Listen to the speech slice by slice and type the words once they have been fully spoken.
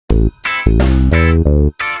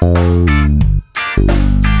Thanks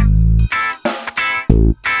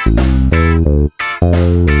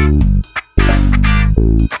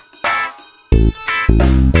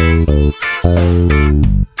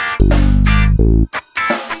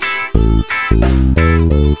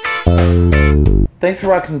for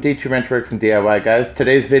watching D2 Wrenchworks and DIY, guys.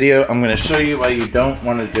 Today's video, I'm going to show you why you don't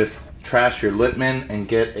want to just trash your Littmann and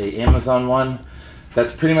get a Amazon one.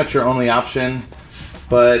 That's pretty much your only option.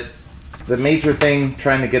 But the major thing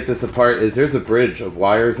trying to get this apart is there's a bridge of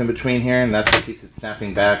wires in between here, and that's what keeps it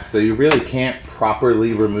snapping back. So you really can't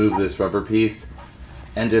properly remove this rubber piece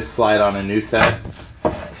and just slide on a new set.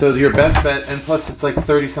 So your best bet, and plus it's like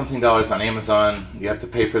 $30-something on Amazon, you have to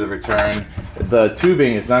pay for the return. The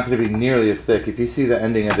tubing is not going to be nearly as thick. If you see the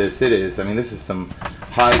ending of this, it is. I mean, this is some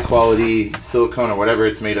high quality silicone or whatever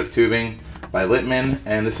it's made of tubing by Littmann,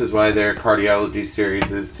 and this is why their cardiology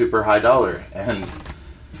series is super high dollar. And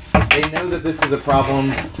they know that this is a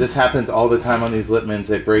problem. This happens all the time on these Littmanns.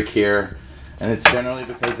 They break here, and it's generally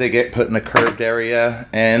because they get put in a curved area,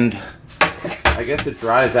 and I guess it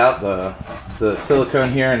dries out the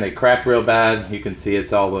silicone here and they crack real bad. You can see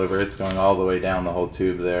it's all over. It's going all the way down the whole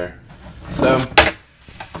tube there. So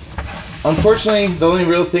unfortunately, the only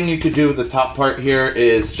real thing you could do with the top part here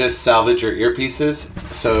is just salvage your earpieces.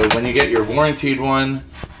 So when you get your warranted one,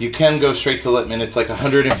 you can go straight to Littmann. It's like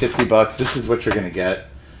 150 bucks. This is what you're gonna get.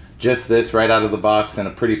 Just this right out of the box in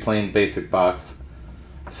a pretty plain basic box.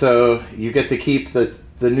 So you get to keep the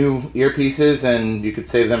new earpieces, and you could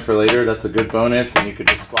save them for later. That's a good bonus, and you could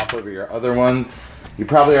just swap over your other ones. You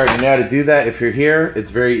probably already know how to do that. If you're here,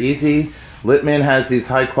 it's very easy. Littmann has these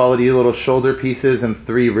high quality little shoulder pieces and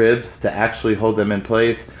 3 ribs to actually hold them in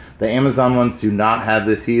place. The Amazon ones do not have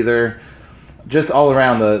this either. Just all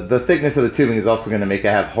around, the thickness of the tubing is also going to make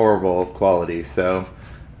it have horrible quality. So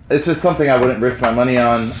it's just something I wouldn't risk my money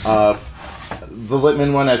on. The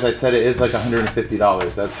Littmann one, as I said, it is like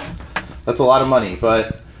 $150. That's a lot of money,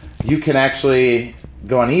 but you can actually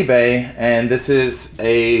go on eBay, and this is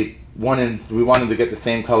a one in, we wanted to get the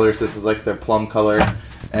same colors. This is like their plum color,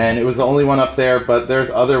 and it was the only one up there, but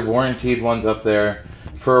there's other warranted ones up there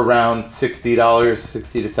for around $60,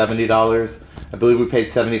 $60 to $70. I believe we paid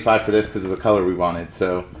 $75 for this because of the color we wanted,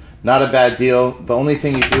 so not a bad deal. The only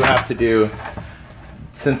thing you do have to do,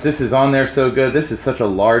 since this is on there so good, this is such a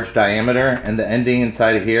large diameter, and the ending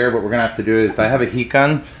inside of here, what we're gonna have to do is, I have a heat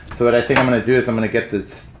gun, so what I think I'm gonna do is I'm gonna get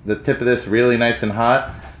the tip of this really nice and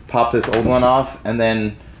hot, pop this old one off, and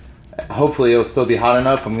then hopefully it'll still be hot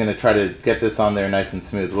enough. I'm gonna try to get this on there nice and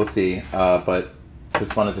smooth. We'll see, but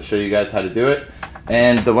just wanted to show you guys how to do it.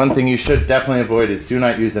 And the one thing you should definitely avoid is do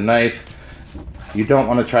not use a knife. You don't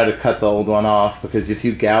want to try to cut the old one off, because if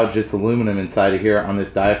you gouge this aluminum inside of here on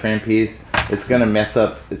this diaphragm piece, it's going to mess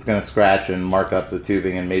up, it's going to scratch and mark up the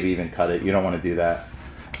tubing and maybe even cut it. You don't want to do that.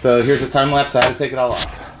 So here's a time lapse. I had to take it all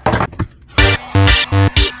off.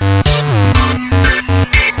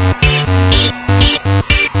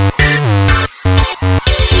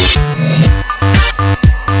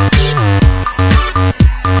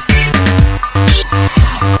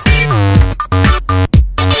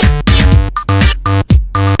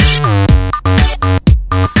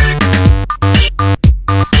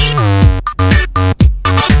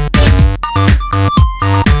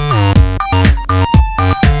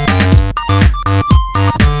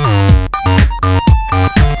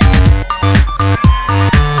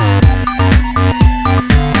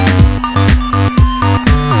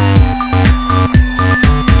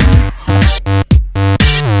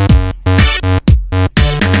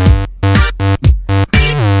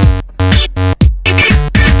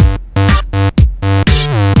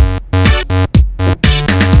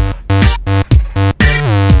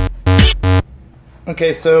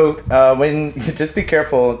 Okay, so when just be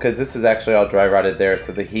careful, because this is actually all dry rotted there,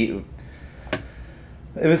 so the heat,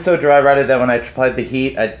 it was so dry rotted that when I applied the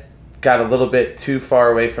heat, I got a little bit too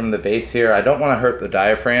far away from the base here. I don't want to hurt the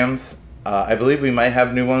diaphragms. I believe we might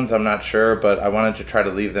have new ones, I'm not sure, but I wanted to try to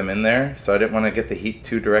leave them in there, so I didn't want to get the heat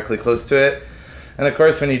too directly close to it. And of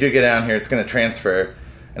course, when you do get down here, it's going to transfer.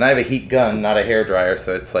 And I have a heat gun, not a hair dryer,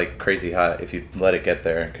 so it's like crazy hot. If you let it get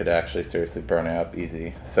there, it could actually seriously burn it up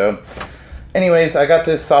easy. So anyways, I got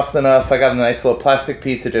this soft enough. I got a nice little plastic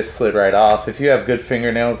piece that just slid right off. If you have good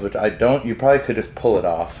fingernails, which I don't, you probably could just pull it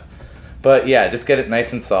off. But yeah, just get it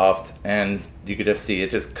nice and soft, and you could just see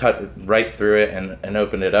it just cut right through it and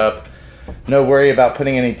opened it up. No worry about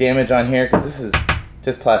putting any damage on here, because this is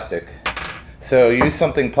just plastic. So use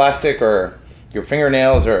something plastic, or your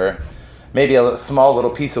fingernails, or maybe a small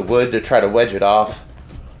little piece of wood to try to wedge it off.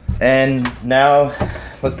 And now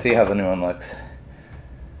let's see how the new one looks.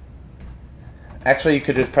 Actually, you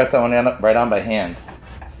could just press that one right on by hand.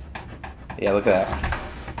 Yeah, look at that.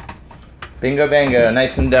 Bingo bango,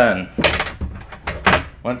 nice and done.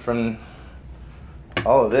 Went from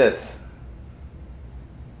all of this.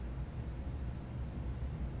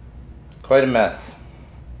 Quite a mess.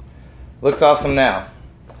 Looks awesome now.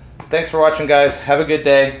 Thanks for watching, guys. Have a good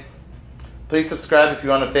day. Please subscribe if you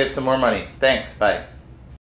want to save some more money. Thanks. Bye.